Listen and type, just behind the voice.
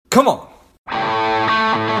Come on.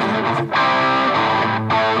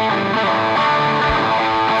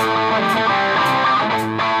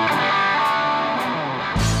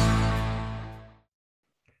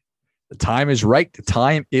 The time is right. The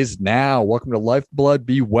time is now. Welcome to Lifeblood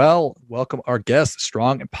Be Well. Welcome our guest,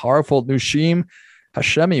 strong and powerful Noushin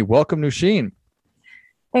Hashemi. Welcome, Noushin.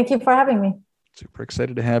 Thank you for having me. Super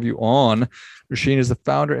excited to have you on. Noushin is the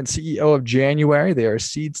founder and CEO of January. They are a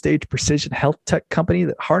seed stage precision health tech company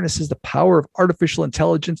that harnesses the power of artificial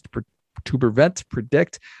intelligence to prevent,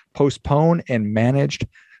 predict, postpone, and manage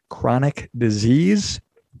chronic disease.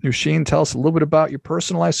 Noushin, tell us a little bit about your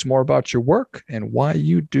personal life, some more about your work, and why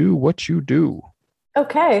you do what you do.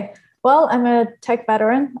 Okay. Well, I'm a tech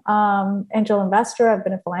veteran, angel investor. I've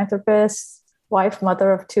been a philanthropist, wife,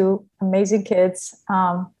 mother of two amazing kids,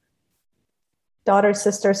 daughter,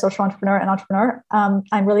 sister, social entrepreneur, and entrepreneur.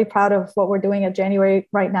 I'm really proud of what we're doing at January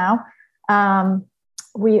right now.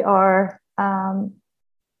 We are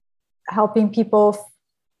helping people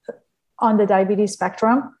on the diabetes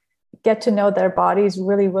spectrum get to know their bodies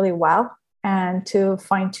really, really well, and to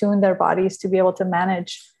fine tune their bodies to be able to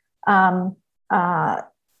manage, to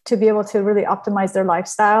be able to really optimize their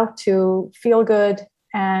lifestyle, to feel good,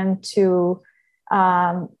 and to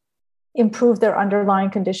improve their underlying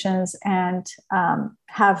conditions and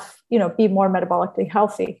be more metabolically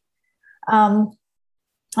healthy. And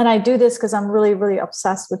I do this because I'm really, really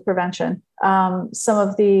obsessed with prevention. Some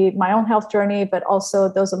of my own health journey, but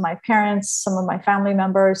also those of my parents, some of my family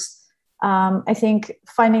members. I think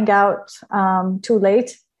finding out too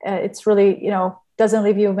late, it's really, doesn't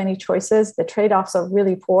leave you many choices. The trade-offs are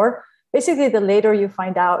really poor. Basically, the later you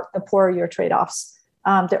find out, the poorer your trade-offs.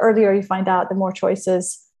 The earlier you find out, the more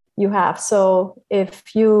choices you have. So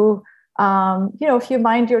if you, if you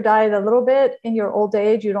mind your diet a little bit in your old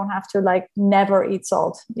age, you don't have to never eat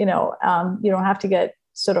salt. You don't have to get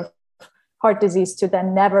sort of heart disease to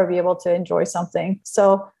then never be able to enjoy something.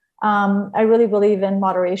 So I really believe in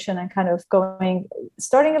moderation and kind of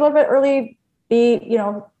starting a little bit early,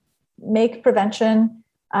 make prevention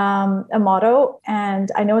a motto.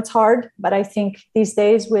 And I know it's hard, but I think these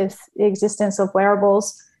days with the existence of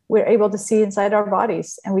wearables, we're able to see inside our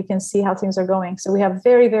bodies and we can see how things are going. So we have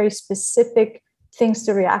very, very specific things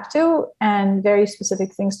to react to and very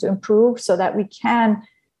specific things to improve so that we can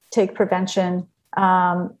take prevention,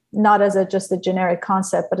 not as just a generic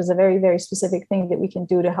concept, but as a very, very specific thing that we can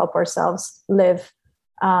do to help ourselves live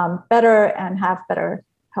better and have better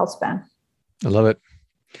health span. I love it.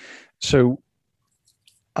 So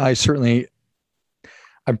I'm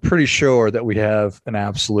pretty sure that we have an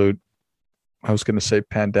absolute, I was going to say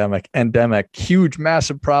pandemic, endemic, huge,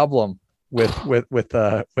 massive problem with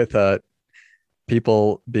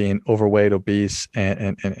people being overweight, obese,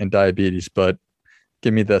 and diabetes. But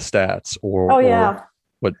give me the stats or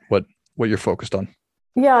what you're focused on.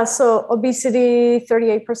 Yeah. So obesity,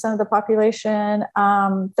 38% of the population,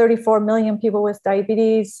 34 million people with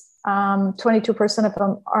diabetes, 22% of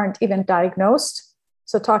them aren't even diagnosed.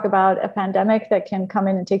 So talk about a pandemic that can come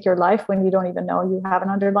in and take your life when you don't even know you have an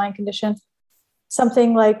underlying condition.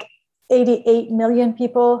 Something like 88 million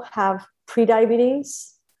people have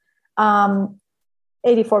prediabetes.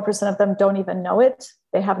 84% of them don't even know it.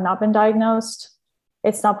 They have not been diagnosed.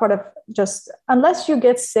 It's not part of unless you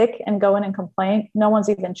get sick and go in and complain, no one's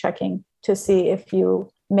even checking to see if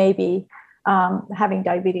you may be having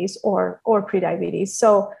diabetes or prediabetes.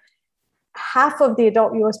 So half of the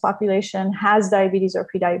adult US population has diabetes or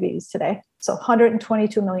prediabetes today. So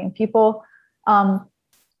 122 million people.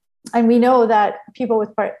 And we know that people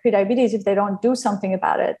with prediabetes, if they don't do something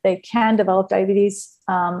about it, they can develop diabetes.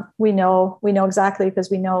 We know exactly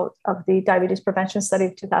because we know of the diabetes prevention study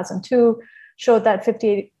of 2002 showed that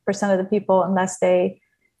 58% of the people, unless they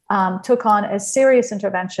took on a serious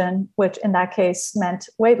intervention, which in that case meant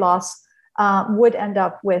weight loss, would end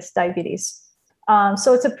up with diabetes.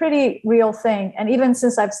 So it's a pretty real thing. And even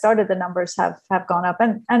since I've started, the numbers have gone up.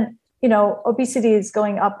 And obesity is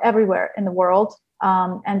going up everywhere in the world.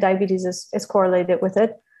 And diabetes is correlated with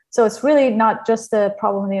it. So it's really not just a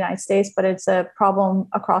problem in the United States, but it's a problem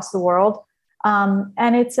across the world.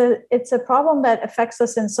 And it's a problem that affects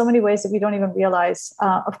us in so many ways that we don't even realize.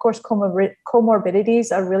 Of course,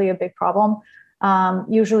 comorbidities are really a big problem.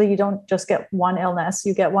 Usually you don't just get one illness.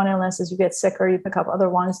 You get one illness as you get sicker, you pick up other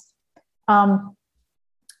ones. There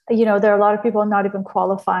are a lot of people not even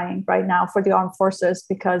qualifying right now for the armed forces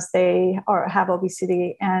because they have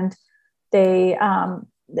obesity, and they,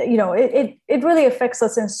 it really affects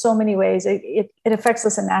us in so many ways. It affects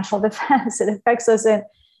us in national defense. It affects us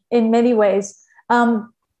in many ways. And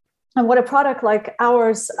what a product like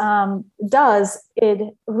ours does,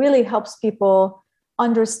 it really helps people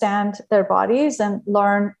understand their bodies and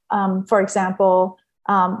learn, for example,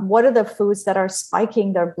 what are the foods that are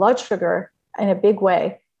spiking their blood sugar in a big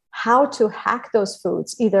way, how to hack those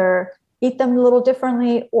foods, either eat them a little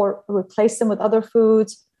differently or replace them with other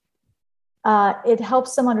foods. It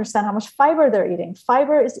helps them understand how much fiber they're eating.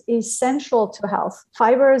 Fiber is essential to health.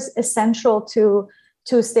 Fiber is essential to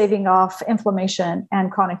staving off inflammation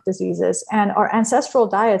and chronic diseases. And our ancestral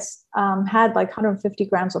diets had like 150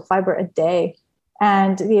 grams of fiber a day.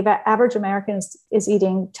 And the average American is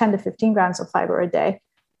eating 10 to 15 grams of fiber a day.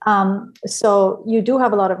 So you do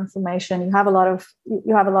have a lot of inflammation. You have a lot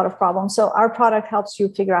of problems. So our product helps you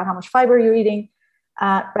figure out how much fiber you're eating,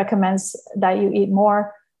 recommends that you eat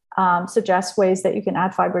more, suggests ways that you can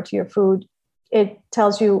add fiber to your food. It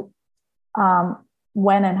tells you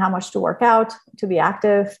when and how much to work out, to be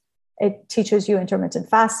active. It teaches you intermittent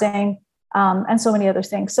fasting, and so many other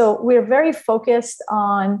things. So we're very focused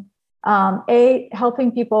on A,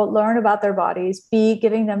 helping people learn about their bodies, B,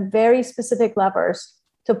 giving them very specific levers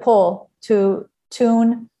to pull to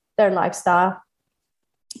tune their lifestyle,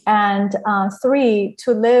 and 3,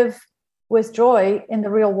 to live with joy in the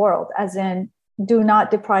real world, as in do not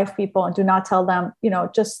deprive people and do not tell them,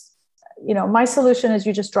 my solution is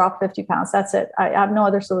you just drop 50 pounds. That's it. I have no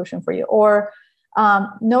other solution for you. Or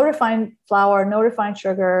no refined flour, no refined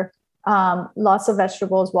sugar, lots of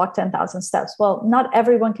vegetables, walk 10,000 steps. Well, not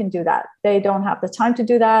everyone can do that. They don't have the time to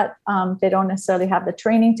do that. They don't necessarily have the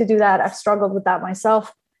training to do that. I've struggled with that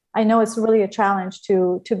myself. I know it's really a challenge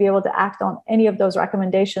to be able to act on any of those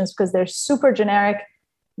recommendations because they're super generic.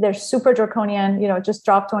 They're super draconian, just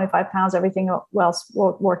drop 25 pounds, everything else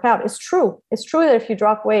will work out. It's true. It's true that if you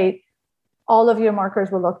drop weight, all of your markers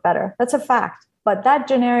will look better. That's a fact. But that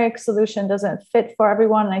generic solution doesn't fit for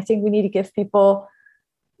everyone. And I think we need to give people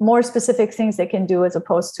more specific things they can do as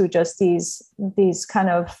opposed to just these kind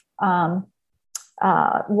of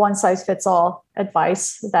one size fits all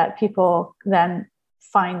advice that people then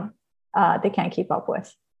find they can't keep up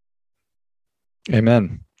with.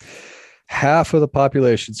 Amen. Half of the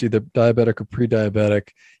population is either diabetic or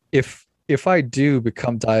pre-diabetic. If I do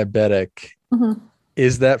become diabetic, mm-hmm.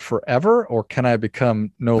 is that forever, or can I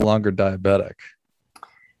become no longer diabetic?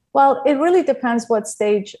 Well, it really depends what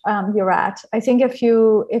stage you're at. I think if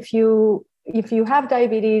you have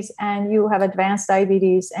diabetes and you have advanced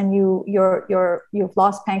diabetes and you've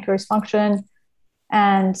lost pancreas function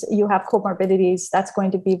and you have comorbidities, that's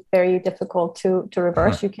going to be very difficult to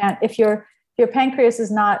reverse. Uh-huh. You can't, if your pancreas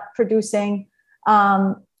is not producing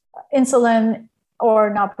insulin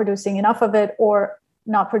or not producing enough of it or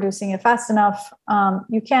not producing it fast enough,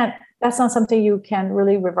 that's not something you can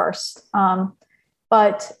really reverse.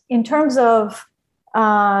 But in terms of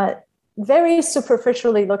very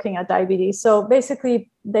superficially looking at diabetes, so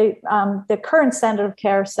basically the current standard of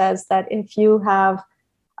care says that if you're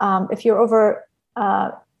over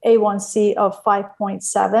A1C of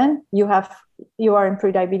 5.7, you are in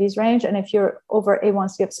pre-diabetes range. And if you're over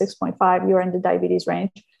A1C of 6.5, you're in the diabetes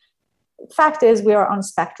range. Fact is, we are on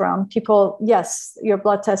spectrum. People, yes, your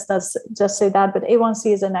blood test does just say that, but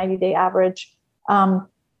A1C is a 90-day average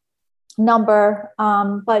number.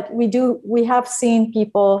 But we have seen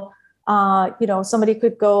people, somebody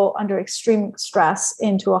could go under extreme stress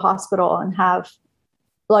into a hospital and have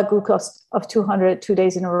blood glucose of 200 2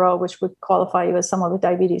 days in a row, which would qualify you as someone with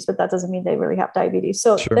diabetes, but that doesn't mean they really have diabetes.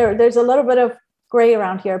 So sure. There's a little bit of gray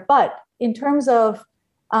around here. But in terms of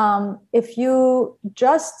if you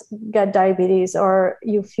just get diabetes, or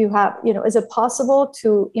if you have, is it possible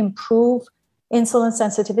to improve insulin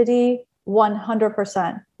sensitivity?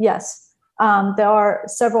 100%. Yes. There are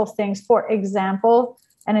several things. For example,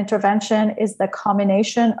 an intervention is the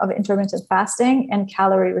combination of intermittent fasting and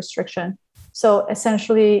calorie restriction. So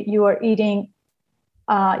essentially you are eating,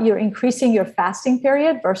 you're increasing your fasting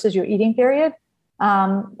period versus your eating period.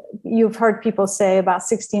 You've heard people say about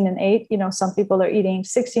 16 and 8, some people are eating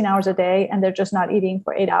 16 hours a day and they're just not eating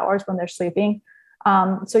for 8 hours when they're sleeping.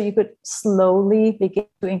 So you could slowly begin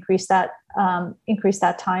to increase that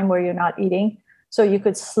time where you're not eating. So you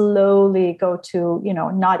could slowly go to,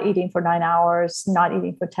 not eating for 9 hours, not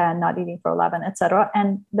eating for 10, not eating for 11, et cetera.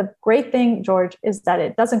 And the great thing, George, is that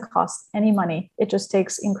it doesn't cost any money. It just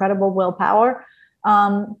takes incredible willpower.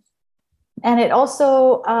 And it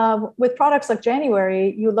also, with products like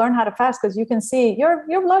January, you learn how to fast because you can see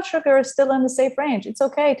your blood sugar is still in the safe range. It's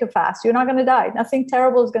okay to fast. You're not going to die. Nothing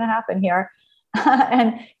terrible is going to happen here.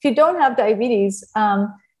 And if you don't have diabetes,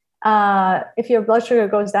 if your blood sugar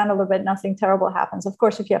goes down a little bit, nothing terrible happens. Of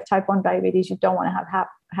course, if you have type 1 diabetes, you don't want to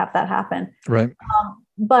have that happen. Right.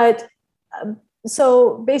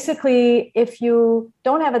 So basically, if you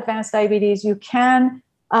don't have advanced diabetes, you can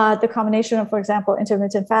the combination of, for example,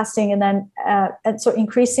 intermittent fasting, and so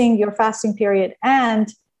increasing your fasting period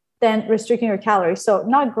and then restricting your calories. So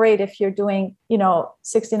not great if you're doing,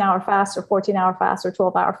 16-hour fast or 14-hour fast or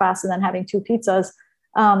 12-hour fast and then having 2 pizzas.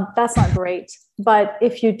 That's not great. But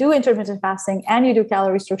if you do intermittent fasting and you do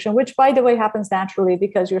calorie restriction, which by the way happens naturally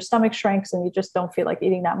because your stomach shrinks and you just don't feel like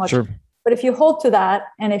eating that much. Sure. But if you hold to that,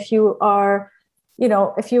 and if you are,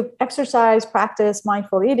 if you exercise, practice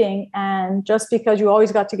mindful eating, and just because you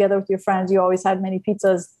always got together with your friends, you always had many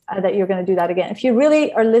pizzas, that you're going to do that again. If you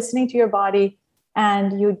really are listening to your body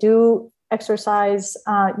and you do exercise,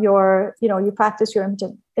 you practice your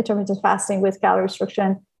intermittent fasting with calorie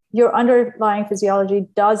restriction, your underlying physiology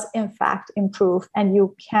does in fact improve, and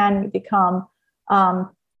you can become,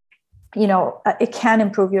 it can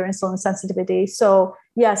improve your insulin sensitivity. So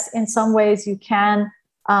yes, in some ways you can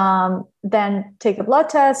then take a blood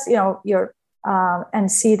test,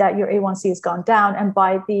 and see that your A1C has gone down. And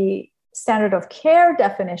by the standard of care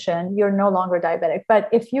definition, you're no longer diabetic. But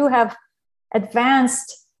if you have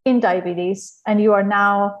advanced in diabetes and you are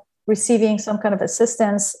now receiving some kind of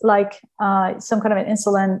assistance, like some kind of an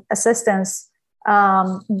insulin assistance,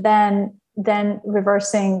 then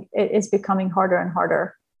reversing it is becoming harder and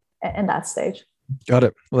harder in that stage. Got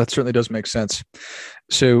it. Well, that certainly does make sense.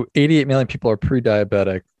 So 88 million people are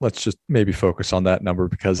pre-diabetic. Let's just maybe focus on that number,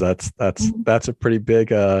 because that's a pretty big,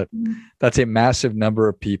 that's a massive number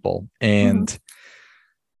of people. And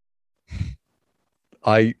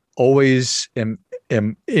I always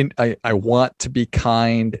I want to be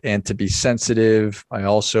kind and to be sensitive. I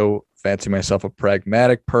also fancy myself a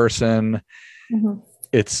pragmatic person.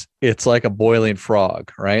 It's like a boiling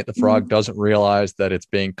frog, right? The frog doesn't realize that it's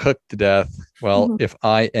being cooked to death. Well, if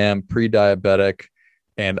I am pre-diabetic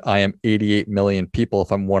and I am 88 million people,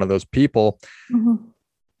 if I'm one of those people,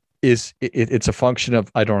 it's a function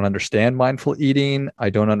of, I don't understand mindful eating. I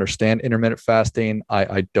don't understand intermittent fasting.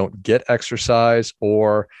 I don't get exercise,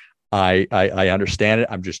 or I understand it.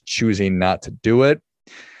 I'm just choosing not to do it.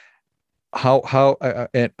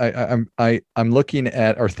 I'm looking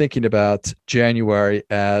at or thinking about January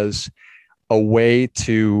as a way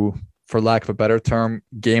to, for lack of a better term,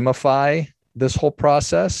 gamify this whole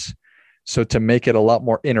process. So to make it a lot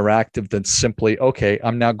more interactive than simply, okay,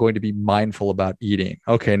 I'm now going to be mindful about eating.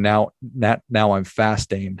 Okay, now I'm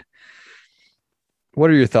fasting. What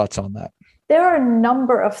are your thoughts on that? There are a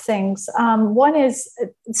number of things. One is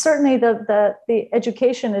certainly the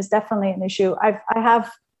education is definitely an issue. I have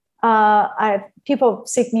people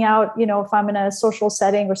seek me out, if I'm in a social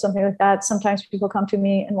setting or something like that. Sometimes people come to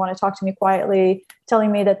me and want to talk to me quietly,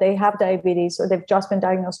 telling me that they have diabetes or they've just been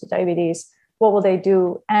diagnosed with diabetes. What will they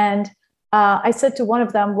do? And I said to one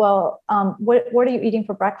of them, well, what are you eating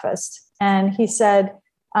for breakfast? And he said,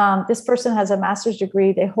 this person has a master's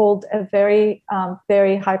degree. They hold a very,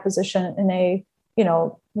 very high position in a,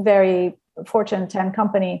 very Fortune 10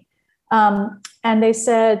 company. And they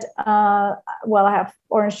said, well, I have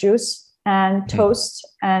orange juice and toast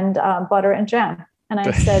and butter and jam. And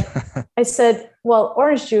I said, well,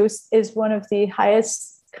 orange juice is one of the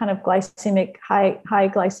highest kind of high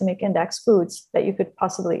glycemic index foods that you could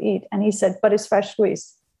possibly eat. And he said, but it's fresh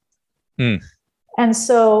squeezed. And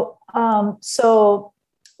so I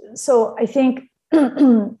think,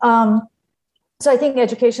 so I think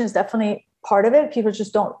education is definitely part of it. People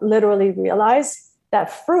just don't literally realize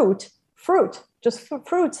that fruit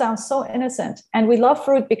sounds so innocent. And we love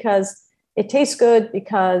fruit because it tastes good,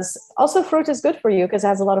 because also fruit is good for you because it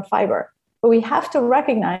has a lot of fiber. But we have to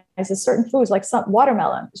recognize that certain foods, like some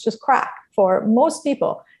watermelon, is just crack for most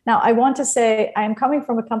people. Now, I want to say I am coming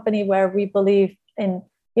from a company where we believe in,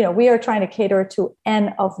 we are trying to cater to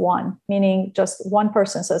N of one, meaning just one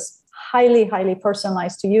person. So it's highly, highly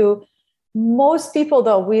personalized to you. Most people,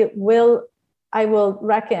 though, I will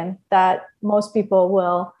reckon that most people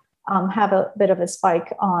will have a bit of a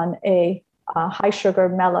spike on a high sugar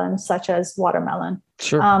melon, such as watermelon.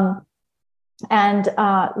 Sure. And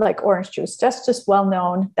like orange juice, just well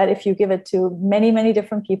known that if you give it to many, many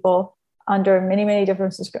different people under many, many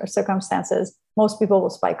different circumstances, most people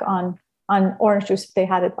will spike on orange juice if they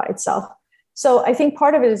had it by itself. So I think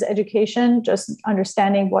part of it is education, just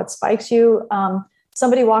understanding what spikes you.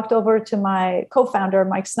 Somebody walked over to my co-founder,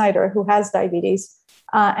 Mike Snyder, who has diabetes,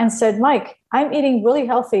 and said, Mike, I'm eating really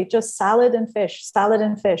healthy, just salad and fish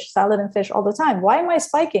all the time. Why am I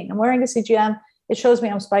spiking? I'm wearing a CGM. It shows me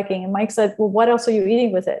I'm spiking. And Mike said, well, what else are you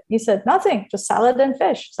eating with it? He said, nothing, just salad and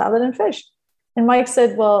fish. And Mike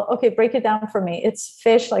said, well, okay, break it down for me. It's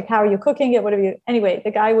fish. Like, how are you cooking it? Anyway,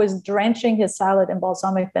 the guy was drenching his salad in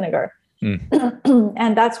balsamic vinegar.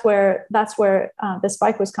 And that's where the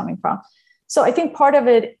spike was coming from. So I think part of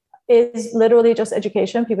it is literally just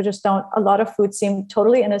education. People just don't, a lot of foods seem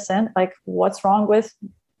totally innocent. Like, what's wrong with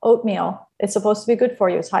oatmeal? It's supposed to be good for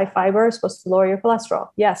you. It's high fiber, it's supposed to lower your cholesterol.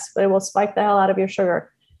 Yes, but it will spike the hell out of your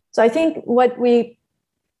sugar. So I think what we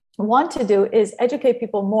want to do is educate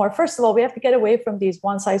people more. First of all, we have to get away from these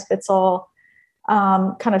one size fits all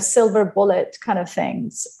kind of silver bullet kind of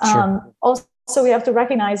things. Sure. Also, we have to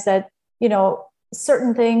recognize that,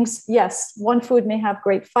 certain things, yes, one food may have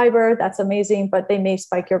great fiber, that's amazing, but they may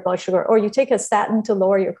spike your blood sugar. Or you take a statin to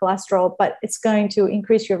lower your cholesterol, but it's going to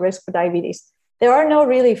increase your risk for diabetes. There are no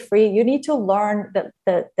really free. You need to learn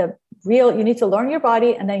the real, you need to learn your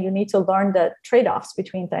body, and then you need to learn the trade-offs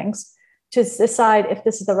between things to decide if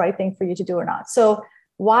this is the right thing for you to do or not. So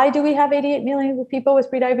why do we have 88 million people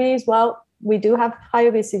with prediabetes? Well, we do have high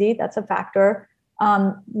obesity. That's a factor.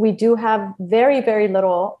 We do have very, very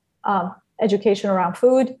little education around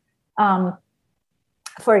food.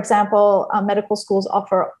 For example, medical schools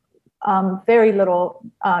offer very little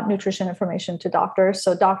nutrition information to doctors.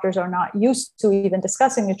 So doctors are not used to even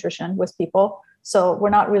discussing nutrition with people. So we're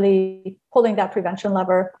not really pulling that prevention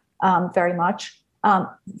lever very much.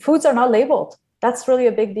 Foods are not labeled. That's really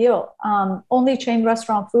a big deal. Only chain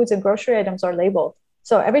restaurant foods and grocery items are labeled.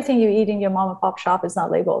 So everything you eat in your mom and pop shop is not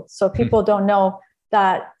labeled. So people don't know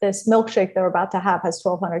that this milkshake they're about to have has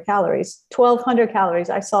 1,200 calories. 1,200 calories.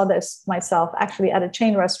 I saw this myself actually at a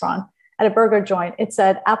chain restaurant, at a burger joint. It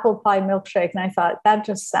said apple pie milkshake. And I thought, that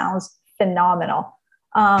just sounds phenomenal.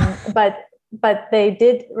 But they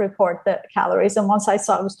did report the calories. And once I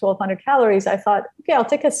saw it was 1,200 calories, I thought, okay, I'll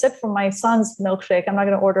take a sip from my son's milkshake. I'm not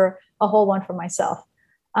going to order a whole one for myself.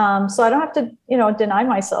 So I don't have to, deny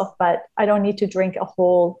myself, but I don't need to drink a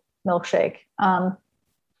whole milkshake.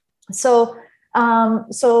 So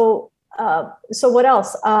what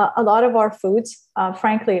else? A lot of our foods,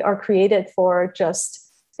 frankly, are created for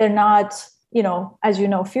they're not, as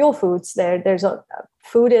fuel foods. There's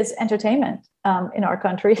food is entertainment in our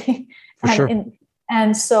country.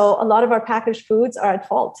 And so a lot of our packaged foods are at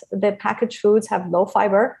fault. The packaged foods have low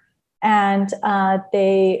fiber, and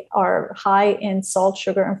they are high in salt,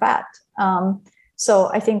 sugar, and fat. So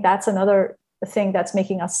I think that's another thing that's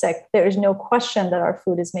making us sick. There is no question that our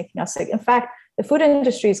food is making us sick. In fact, the food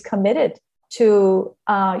industry is committed to,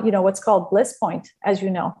 what's called bliss point, as you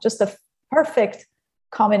know, just the perfect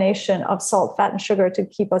combination of salt, fat, and sugar to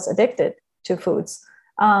keep us addicted to foods.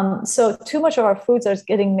 So too much of our foods are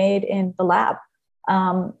getting made in the lab.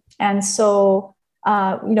 And so,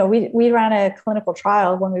 we ran a clinical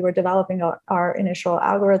trial when we were developing our initial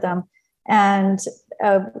algorithm, and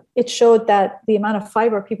it showed that the amount of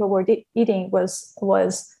fiber people were eating was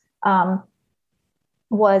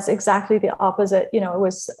exactly the opposite. It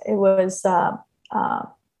was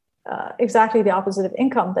exactly the opposite of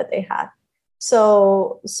income that they had.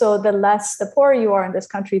 So the poorer you are in this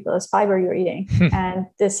country, the less fiber you're eating. And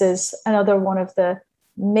this is another one of the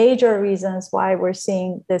major reasons why we're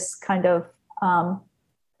seeing this kind of,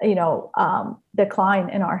 decline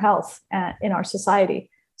in our health and in our society.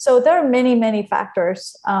 So there are many, many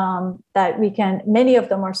factors many of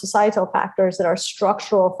them are societal factors that are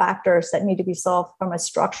structural factors that need to be solved from a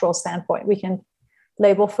structural standpoint. We can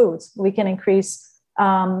label foods. We can increase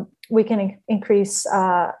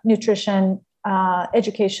nutrition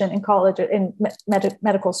education in college, in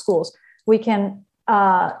medical schools. We can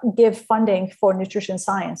give funding for nutrition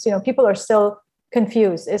science. People are still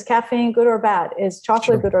confused. Is caffeine good or bad? Is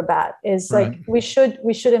chocolate good or bad? We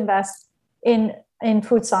should invest in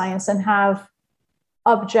food science and have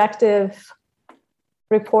objective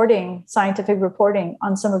reporting, scientific reporting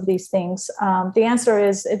on some of these things. The answer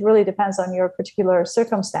is it really depends on your particular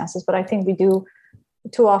circumstances, but I think we do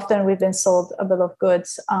too often we've been sold a bill of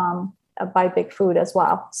goods by big food as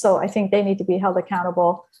well. So I think they need to be held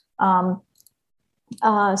accountable.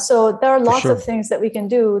 So there are lots of things that we can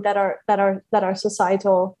do that are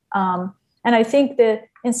societal. And I think the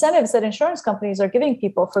incentives that insurance companies are giving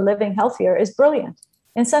people for living healthier is brilliant.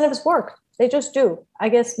 Incentives work. They just do. I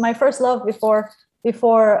guess my first love before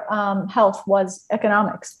health was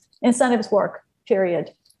economics. Incentives work,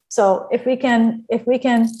 period. So if we can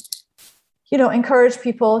encourage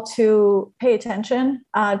people to pay attention,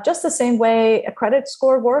 just the same way a credit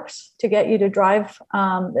score works to get you to drive,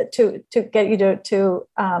 to get you to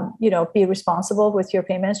be responsible with your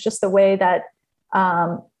payments, just the way that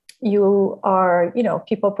you are,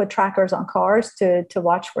 people put trackers on cars to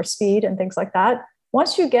watch for speed and things like that.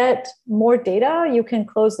 Once you get more data, you can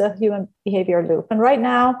close the human behavior loop. And right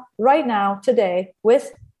now, today,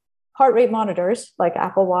 with heart rate monitors like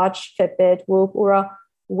Apple Watch, Fitbit, Whoop, Oura,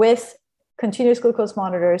 with continuous glucose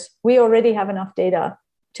monitors, we already have enough data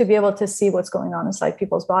to be able to see what's going on inside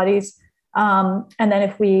people's bodies. And then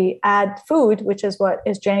if we add food, which is what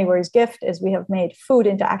is January's gift, is we have made food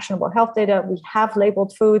into actionable health data. We have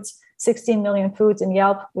labeled foods, 16 million foods in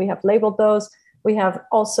Yelp. We have labeled those. We have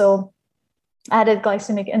also added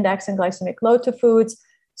glycemic index and glycemic load to foods.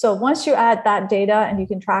 So once you add that data and you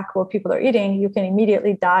can track what people are eating, you can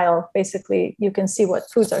immediately dial, basically, you can see what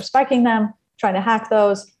foods are spiking them, trying to hack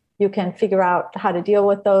those. You can figure out how to deal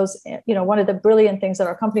with those. One of the brilliant things that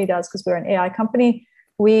our company does, because we're an AI company,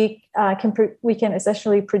 we can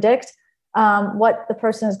essentially predict what the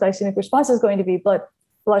person's glycemic response is going to be,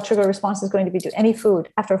 blood sugar response is going to be to any food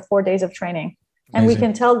after 4 days of training. And Amazing. We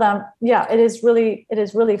can tell them, it is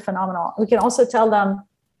really phenomenal. We can also tell them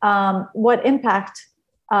what impact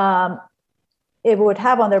it would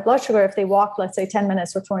have on their blood sugar if they walk, let's say 10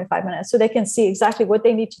 minutes or 25 minutes. So they can see exactly what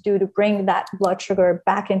they need to do to bring that blood sugar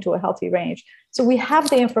back into a healthy range. So we have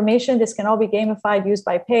the information. This can all be gamified, used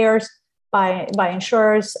by payers, by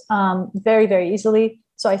insurers very, very easily.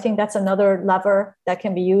 So I think that's another lever that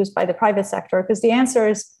can be used by the private sector, because the answer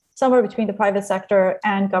is somewhere between the private sector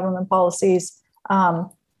and government policies. Those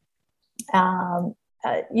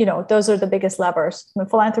are the biggest levers. I mean,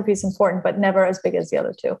 philanthropy is important, but never as big as the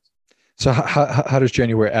other two. So how does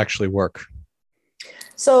January actually work?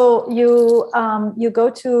 So you go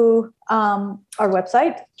to our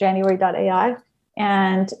website, january.ai,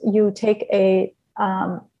 and you take a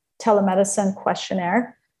telemedicine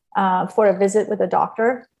questionnaire for a visit with a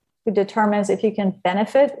doctor who determines if you can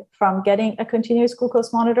benefit from getting a continuous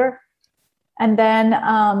glucose monitor. And then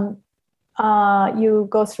you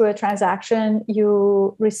go through a transaction,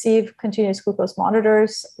 you receive continuous glucose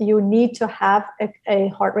monitors. You need to have a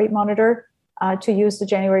heart rate monitor to use the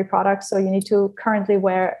January product. So you need to currently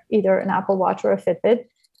wear either an Apple Watch or a Fitbit.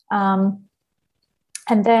 And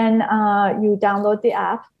then you download the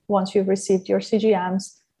app once you've received your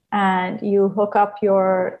CGMs, and you hook up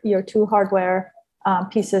your two hardware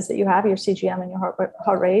pieces that you have, your CGM and your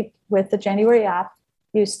heart rate, with the January app.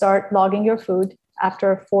 You start logging your food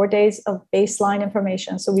after 4 days of baseline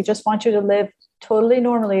information. So we just want you to live totally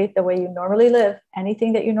normally, the way you normally live,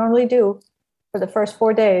 anything that you normally do for the first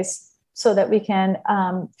 4 days, so that we can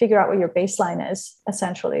figure out what your baseline is,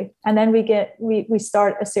 essentially. And then we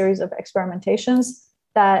start a series of experimentations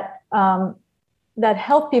that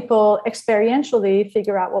help people experientially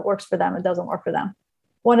figure out what works for them and doesn't work for them.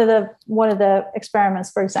 One of the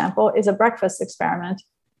experiments, for example, is a breakfast experiment,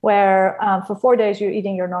 where for 4 days you're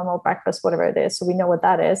eating your normal breakfast, whatever it is. So we know what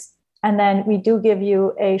that is. And then we do give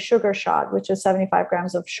you a sugar shot, which is 75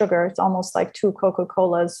 grams of sugar. It's almost like 2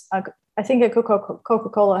 Coca-Colas. I think a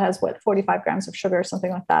Coca-Cola has 45 grams of sugar or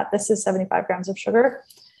something like that. This is 75 grams of sugar.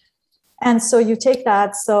 And so you take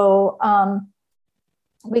that. So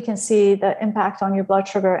we can see the impact on your blood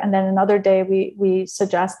sugar. And then another day, we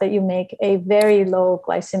suggest that you make a very low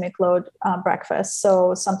glycemic load breakfast.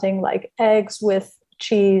 So something like eggs with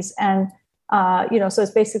cheese and so it's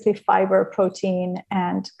basically fiber, protein,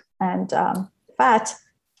 and fat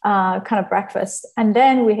kind of breakfast. And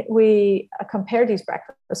then we compare these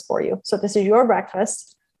breakfasts for you. So this is your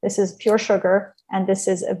breakfast, this is pure sugar, and this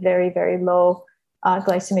is a very, very low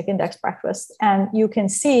glycemic index breakfast. And you can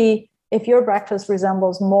see if your breakfast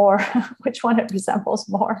resembles more, which one it resembles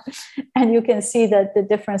more. And you can see that the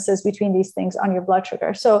differences between these things on your blood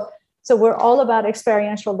sugar. So we're all about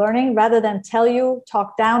experiential learning, rather than tell you,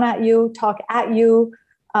 talk down at you, talk at you,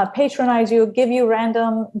 patronize you, give you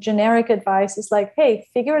random generic advice. It's like, hey,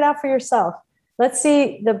 figure it out for yourself. Let's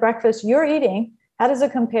see the breakfast you're eating. How does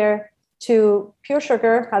it compare to pure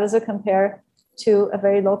sugar? How does it compare to a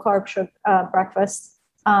very low carb breakfast?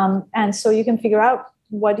 And so you can figure out,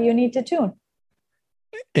 what do you need to tune?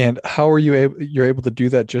 And how are you're able to do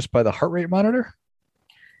that just by the heart rate monitor?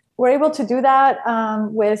 We're able to do that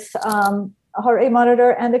with a heart rate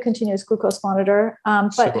monitor and a continuous glucose monitor.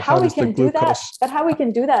 But how we can do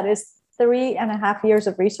that is 3.5 years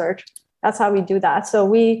of research. That's how we do that. So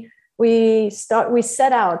we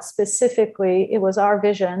set out specifically, it was our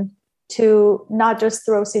vision to not just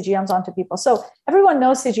throw CGMs onto people. So everyone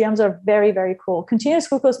knows CGMs are very, very cool. Continuous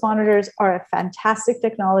glucose monitors are a fantastic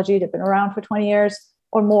technology. They've been around for 20 years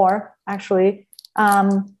or more, actually.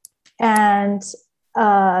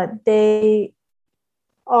 They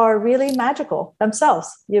are really magical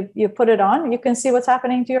themselves. You put it on, you can see what's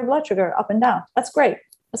happening to your blood sugar up and down. That's great.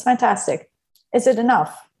 That's fantastic. Is it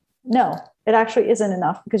enough? No, it actually isn't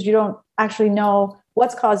enough, because you don't actually know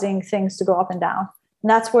what's causing things to go up and down. And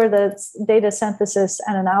that's where the data synthesis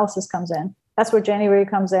and analysis comes in. That's where January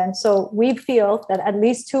comes in. So we feel that at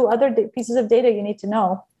least 2 other pieces of data you need to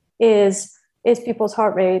know is people's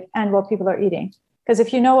heart rate and what people are eating. Because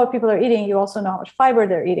if you know what people are eating, you also know how much fiber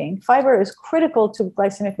they're eating. Fiber is critical to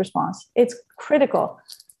glycemic response. It's critical.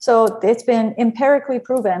 So it's been empirically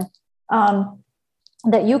proven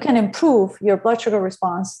that you can improve your blood sugar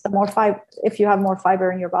response the more if you have more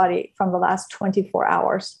fiber in your body from the last 24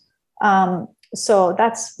 hours. So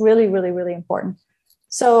that's really, really, really important.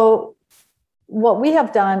 So what we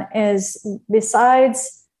have done is,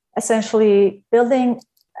 besides essentially building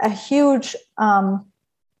a huge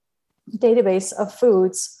database of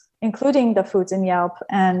foods, including the foods in Yelp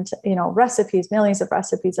and recipes, millions of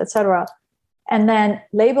recipes, etc., and then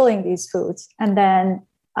labeling these foods, and then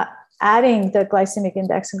adding the glycemic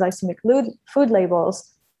index and glycemic food labels,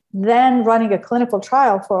 then running a clinical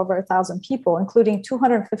trial for over 1,000 people, including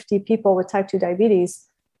 250 people with type 2 diabetes,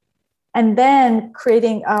 and then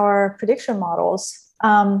creating our prediction models,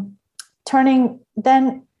 so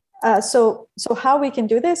how we can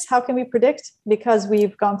do this, how can we predict? Because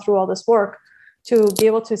we've gone through all this work to be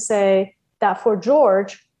able to say that for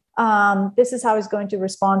George, this is how he's going to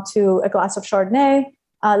respond to a glass of Chardonnay.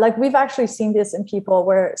 Like we've actually seen this in people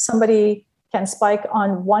where somebody can spike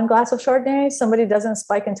on one glass of Chardonnay, somebody doesn't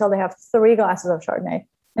spike until they have 3 glasses of Chardonnay.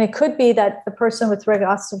 And it could be that the person with 3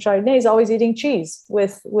 glasses of Chardonnay is always eating cheese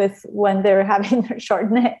with when they're having their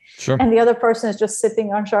Chardonnay. Sure. And the other person is just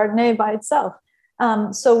sipping on Chardonnay by itself.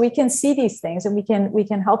 So we can see these things, and we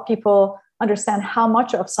can help people understand how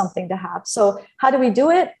much of something to have. So how do we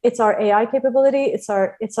do it? It's our AI capability. It's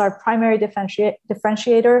our primary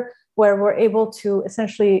differentiator, where we're able to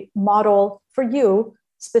essentially model for you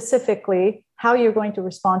specifically how you're going to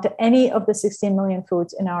respond to any of the 16 million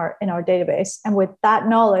foods in our database. And with that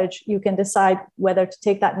knowledge, you can decide whether to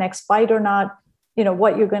take that next bite or not,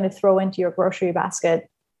 what you're going to throw into your grocery basket,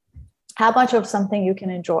 how much of something you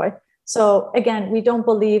can enjoy. So again, we don't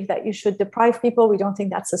believe that you should deprive people. We don't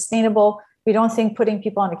think that's sustainable. We don't think putting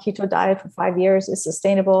people on a keto diet for 5 years is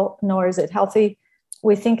sustainable, nor is it healthy.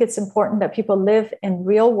 We think it's important that people live in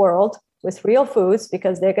real world with real foods,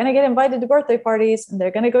 because they're going to get invited to birthday parties, and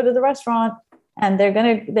they're going to go to the restaurant, and they're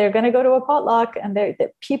going to go to a potluck, and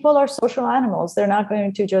people are social animals. They're not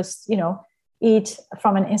going to just, eat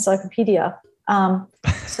from an encyclopedia.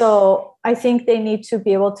 So I think they need to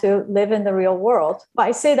be able to live in the real world. But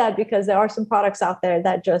I say that because there are some products out there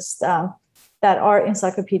that just that are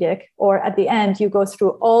encyclopedic, or at the end you go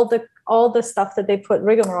through all the stuff that they put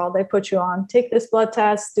rigmarole they put you on. Take this blood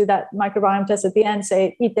test, do that microbiome test at the end,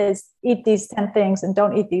 say eat these 10 things and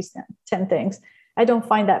don't eat these 10 things. I don't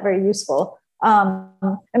find that very useful.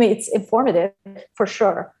 It's informative for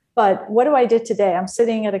sure, but what do I do today? I'm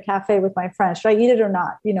sitting at a cafe with my friends. Should I eat it or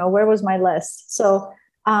not? Where was my list? So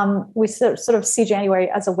we sort of see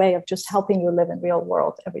January as a way of just helping you live in real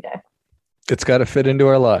world every day. It's got to fit into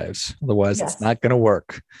our lives. Otherwise, Yes. It's not going to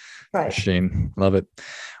work. Right. Nosheen, love it.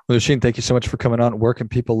 Well, Nosheen, thank you so much for coming on. Where can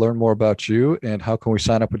people learn more about you, and how can we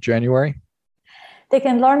sign up with January? They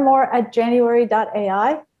can learn more at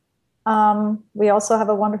january.ai. We also have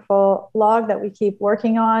a wonderful blog that we keep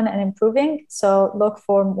working on and improving. So look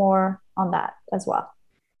for more on that as well.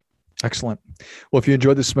 Excellent. Well, if you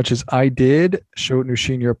enjoyed this as much as I did, show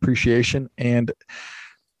Nosheen your appreciation and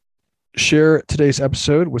share today's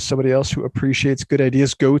episode with somebody else who appreciates good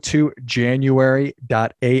ideas. Go to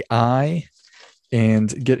january.ai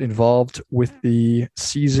and get involved with the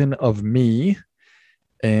season of me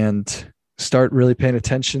and start really paying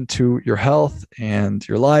attention to your health and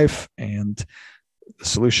your life and the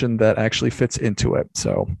solution that actually fits into it.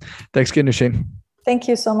 So thanks again, Nosheen. Thank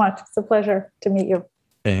you so much. It's a pleasure to meet you.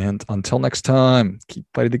 And until next time, keep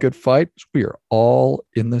fighting the good fight. We are all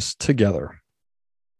in this together.